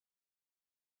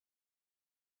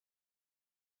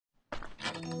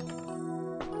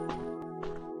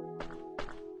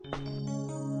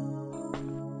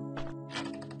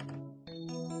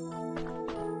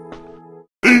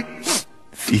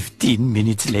15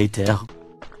 minutes later.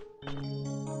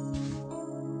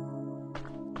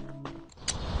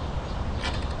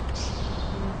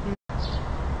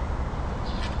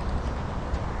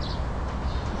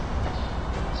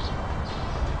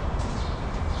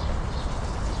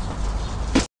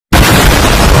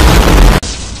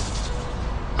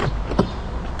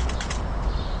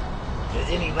 Does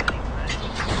anybody mind?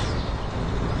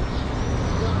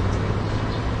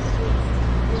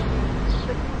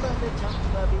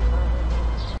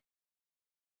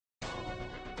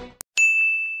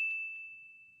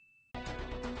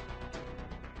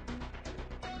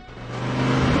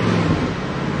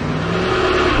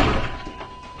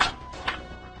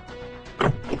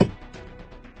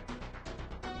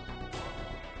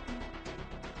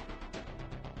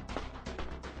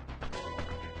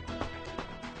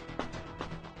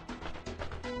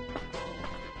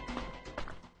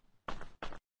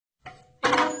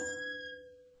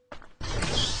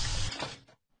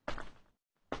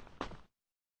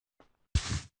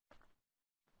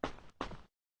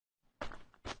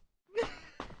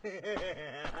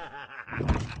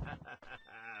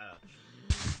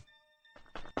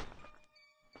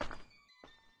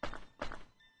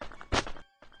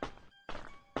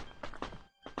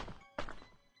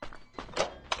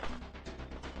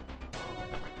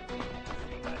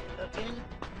 Anybody looking?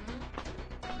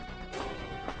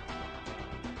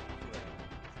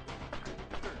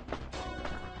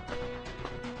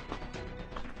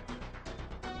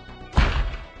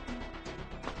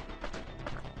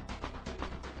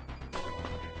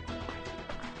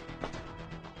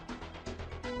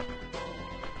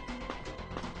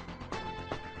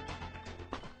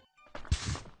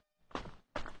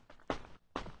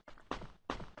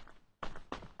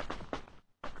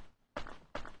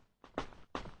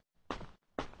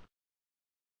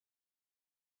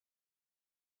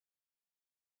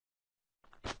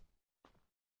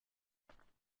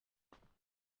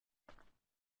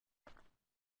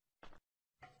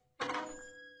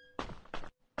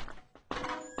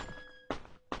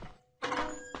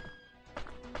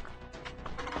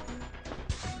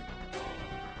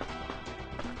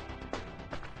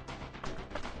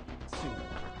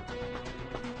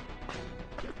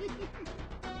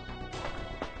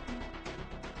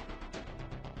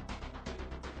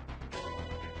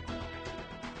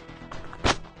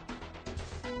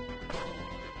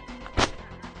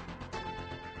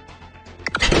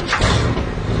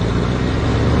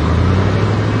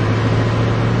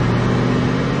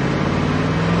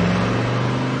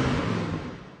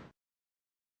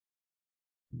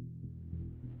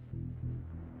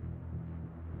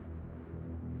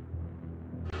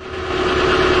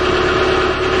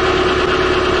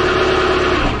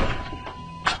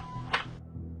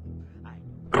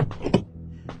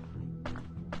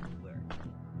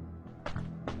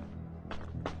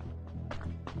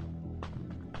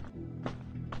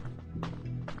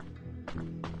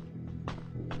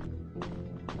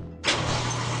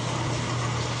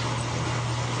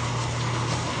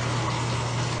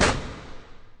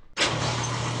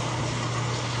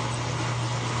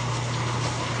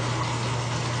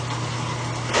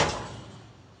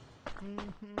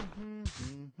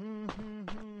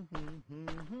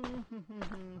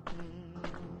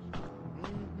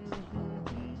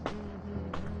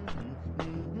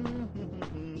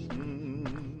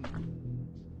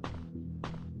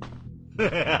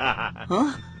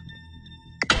 Huh?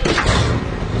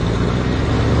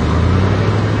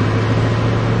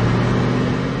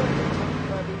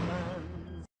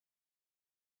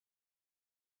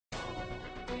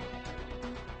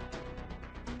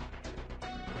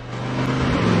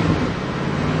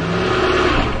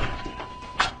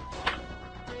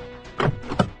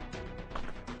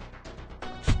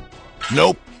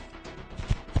 Nope.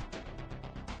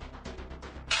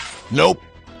 Nope.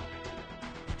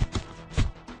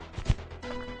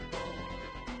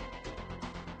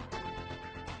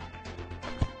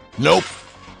 Nope.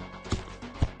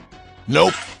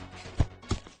 Nope.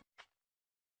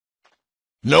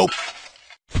 Nope.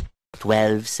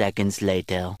 12 seconds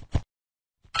later.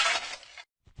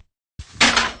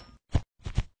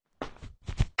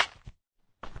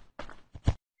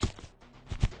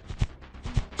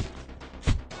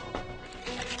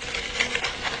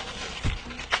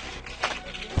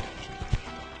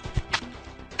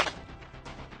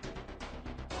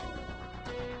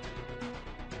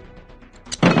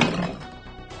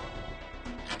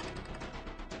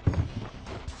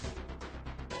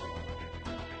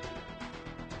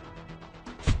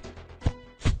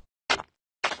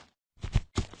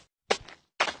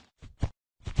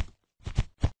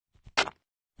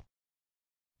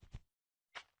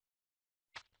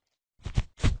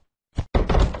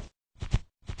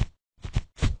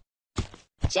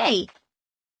 Jay,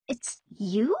 it's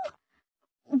you?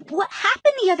 What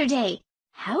happened the other day?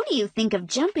 How do you think of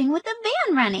jumping with the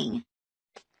van running?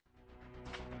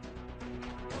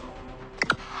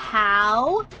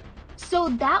 How? So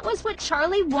that was what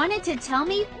Charlie wanted to tell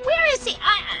me? Where is he?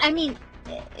 I mean,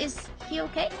 is he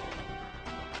okay?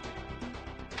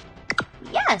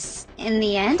 Yes, in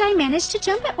the end I managed to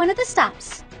jump at one of the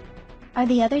stops. Are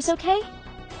the others okay?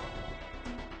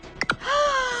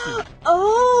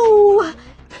 Oh,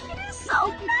 it is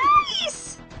so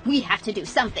nice! We have to do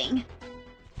something.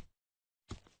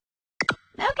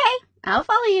 Okay, I'll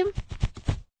follow you.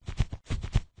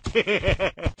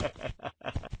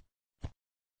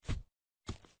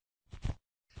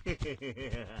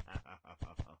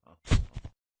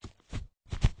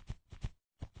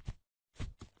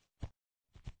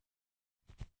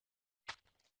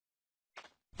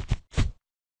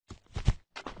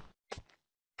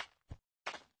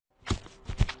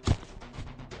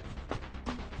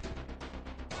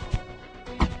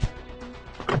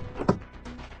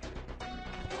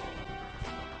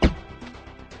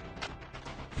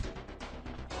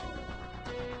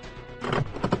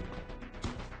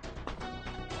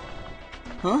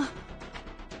 Huh?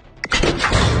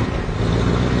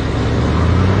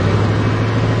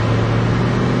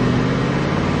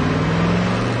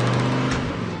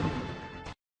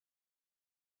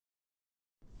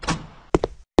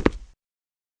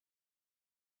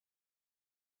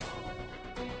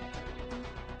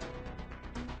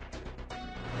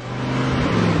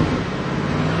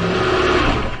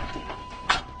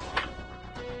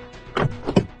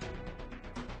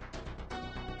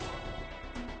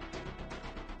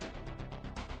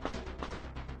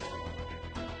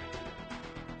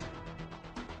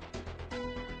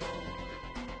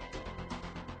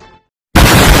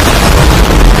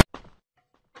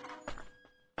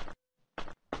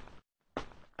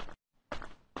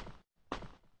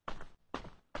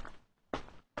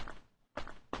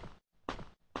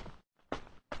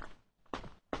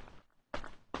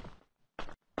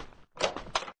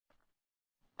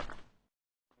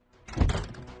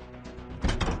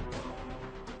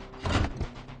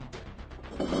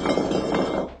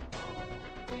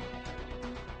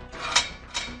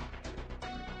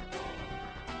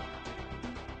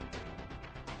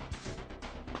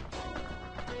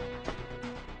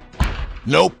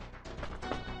 Nope.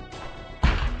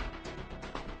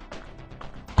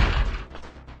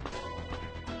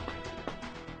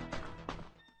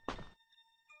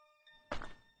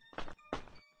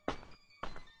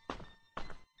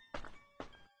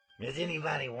 Is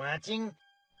anybody watching?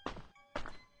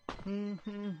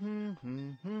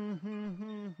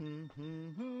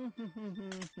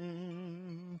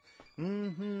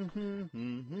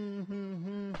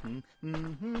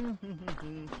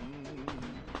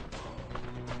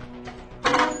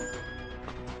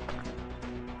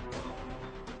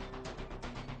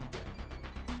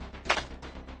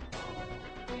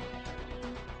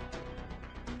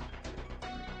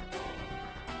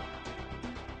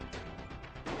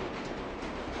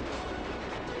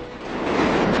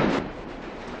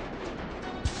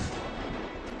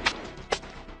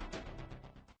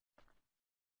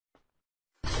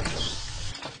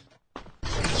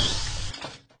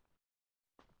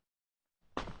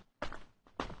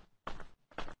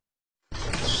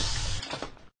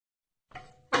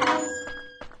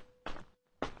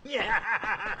 Yeah.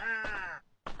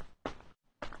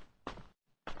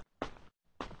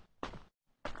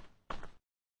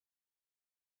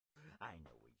 I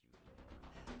know what you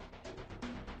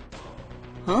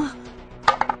Huh?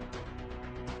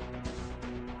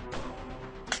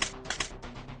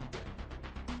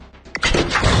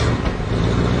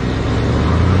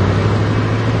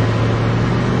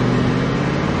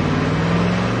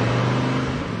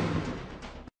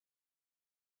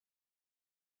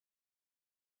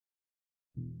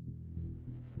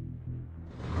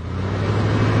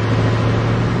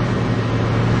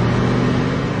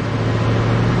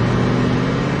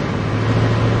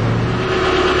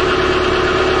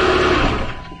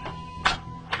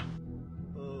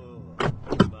 Oh,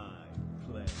 my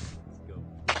plans go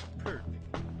perfectly.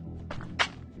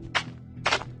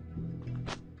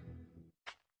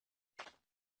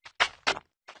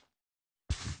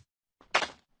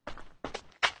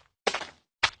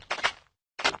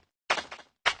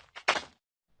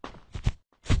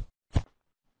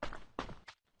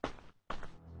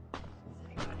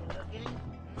 Is anybody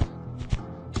looking?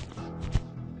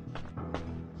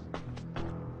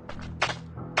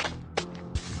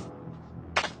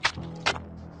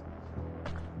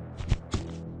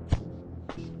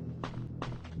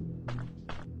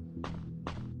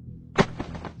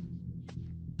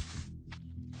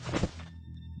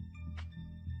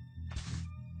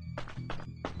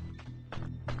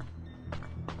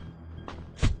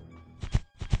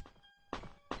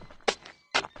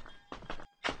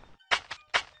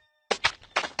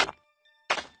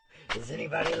 Is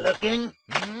anybody looking?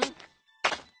 Hmm?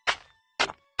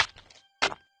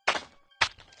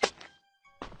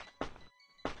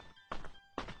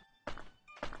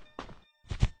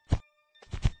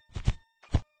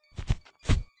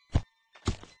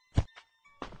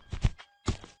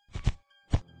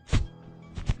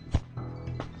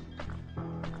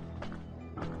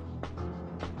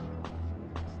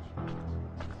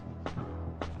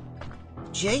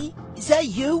 Jay, is that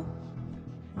you?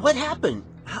 What happened?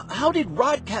 How did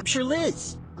Rod capture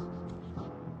Liz?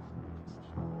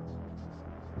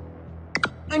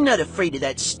 I'm not afraid of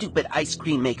that stupid ice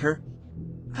cream maker.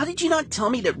 How did you not tell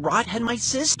me that Rod had my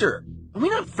sister? Are we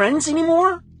not friends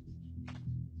anymore?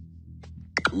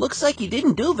 Looks like you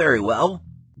didn't do very well.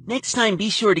 Next time,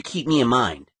 be sure to keep me in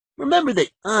mind. Remember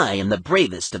that I am the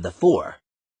bravest of the four.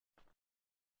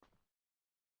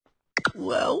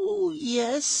 Well,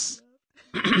 yes.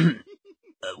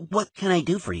 What can I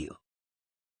do for you?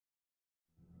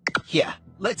 Yeah,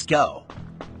 let's go.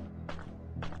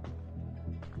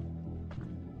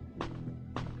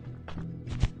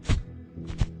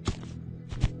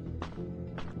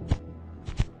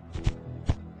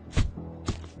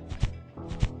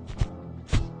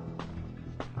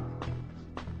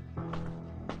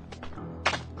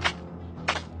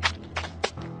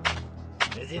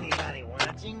 Is anybody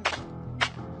watching?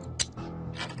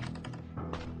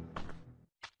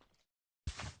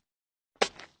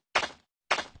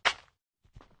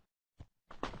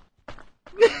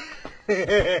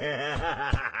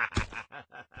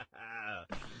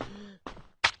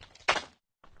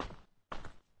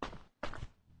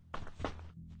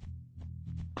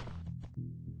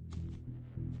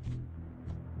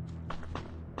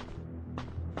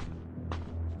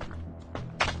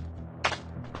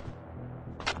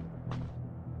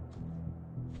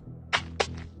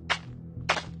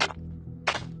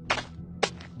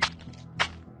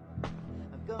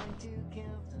 I'm going to kill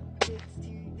some kids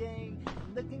today.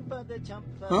 I'm looking for the jump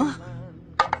Huh?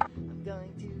 I'm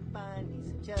going to find me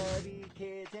some chubby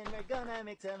kids and we're gonna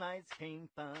make some ice cream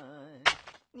fun.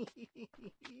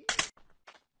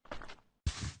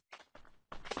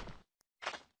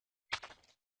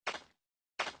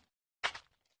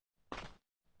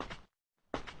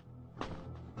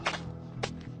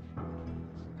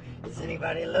 Is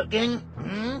anybody looking?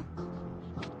 Hmm?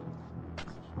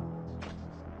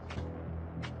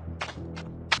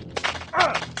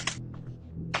 Huh?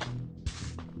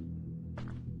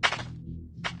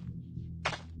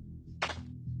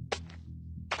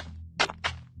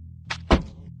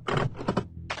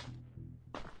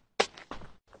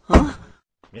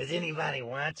 Is anybody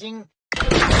watching?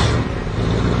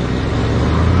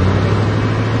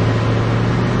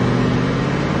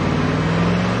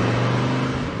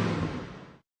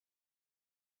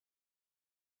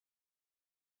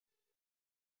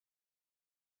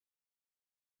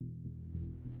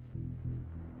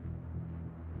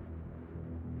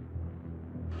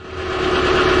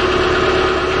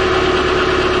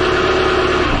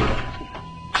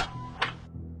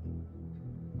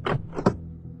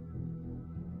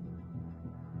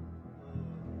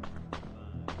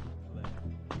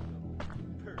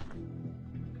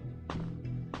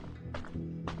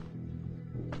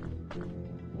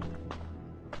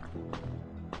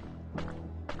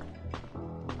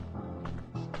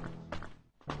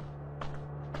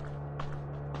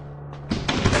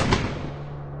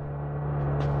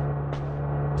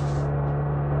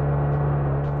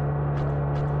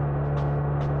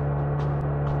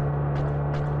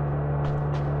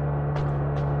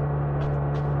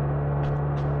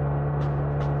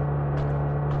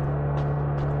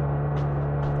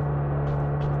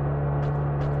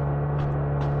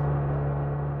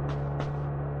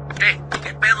 Hey,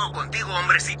 ¿qué pedo contigo,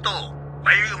 hombrecito?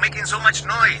 Why are you making so much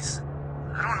noise?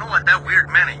 I don't know what that weird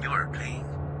man and you are playing.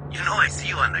 You know I see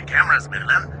you on the cameras,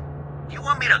 ¿verdad? You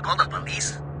want me to call the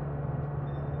police?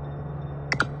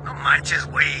 No manches,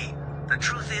 güey. The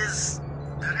truth is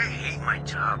that I hate my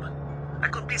job. I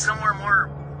could be somewhere more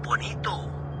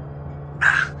bonito.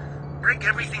 Ah, break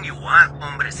everything you want,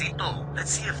 hombrecito.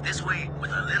 Let's see if this way,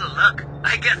 with a little luck,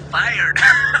 I get fired.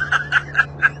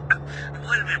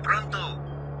 Vuelve pronto.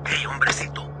 Hey,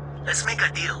 hombrecito, let's make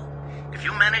a deal. If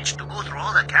you manage to go through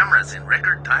all the cameras in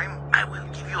record time, I will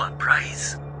give you a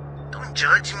prize. Don't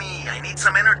judge me. I need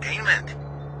some entertainment.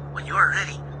 When you are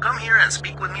ready, come here and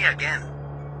speak with me again.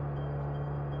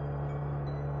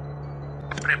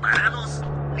 ¿Preparados?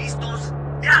 ¿Listos?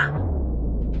 ¡Ya!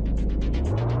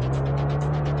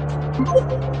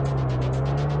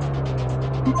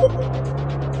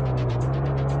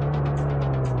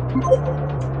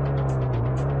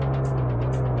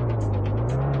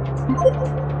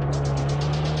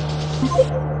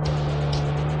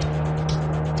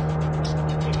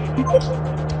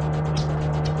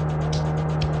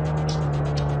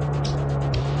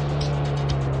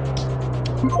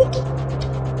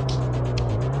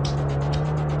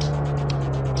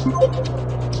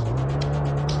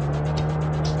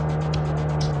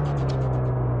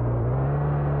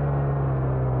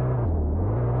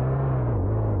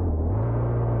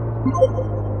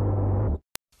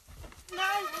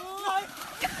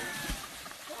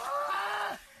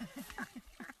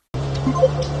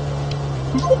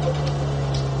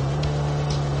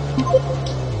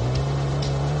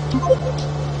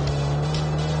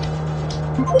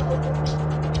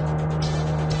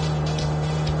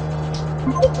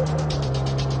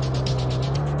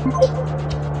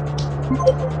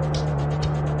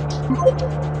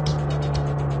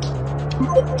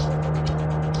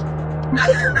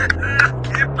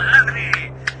 ¡Qué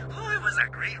padre! Oh, it was a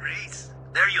great race.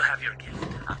 There you have your gift.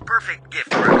 A perfect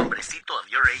gift for a hombrecito of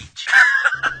your age.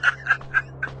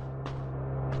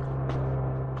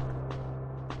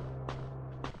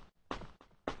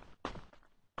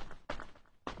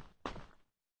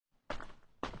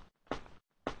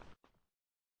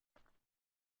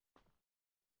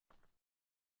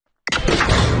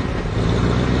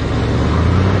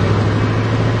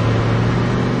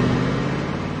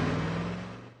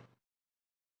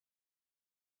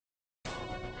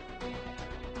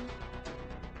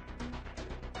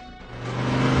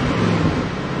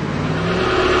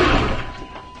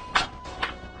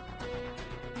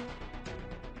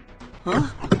 Huh?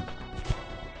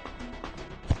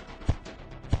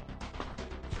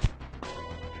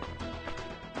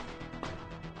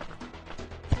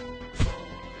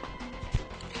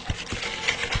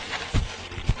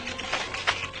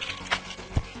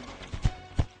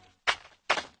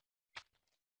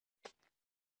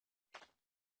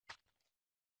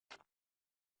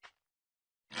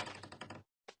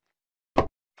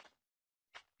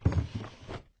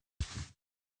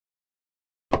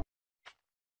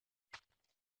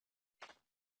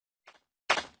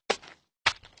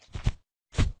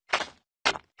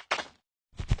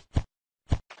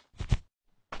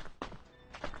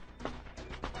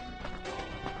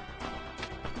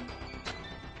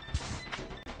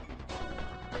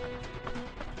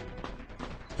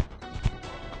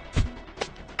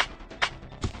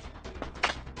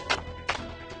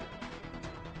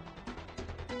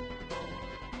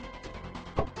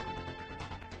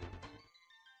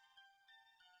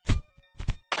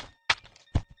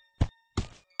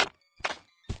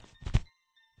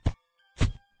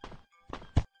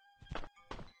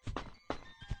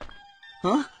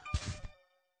 Huh?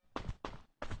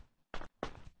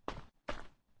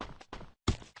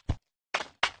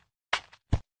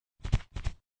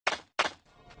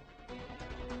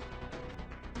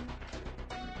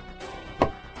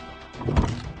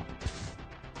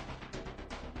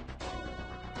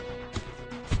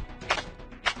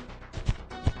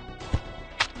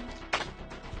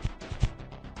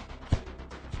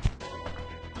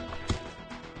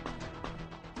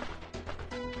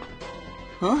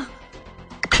 Huh?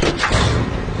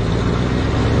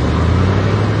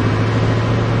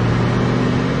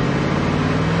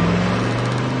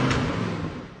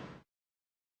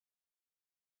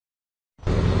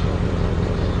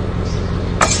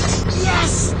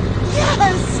 Yes!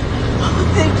 Yes! Oh,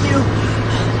 thank you!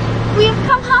 We've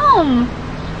come home!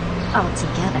 All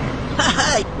together.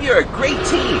 We are a great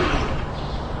team!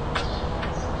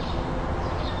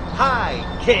 Hi,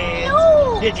 kids.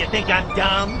 No! Did you think I'm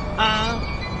dumb? Huh?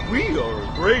 We are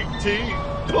a great team.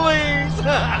 Please.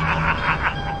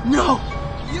 No!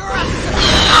 You're a...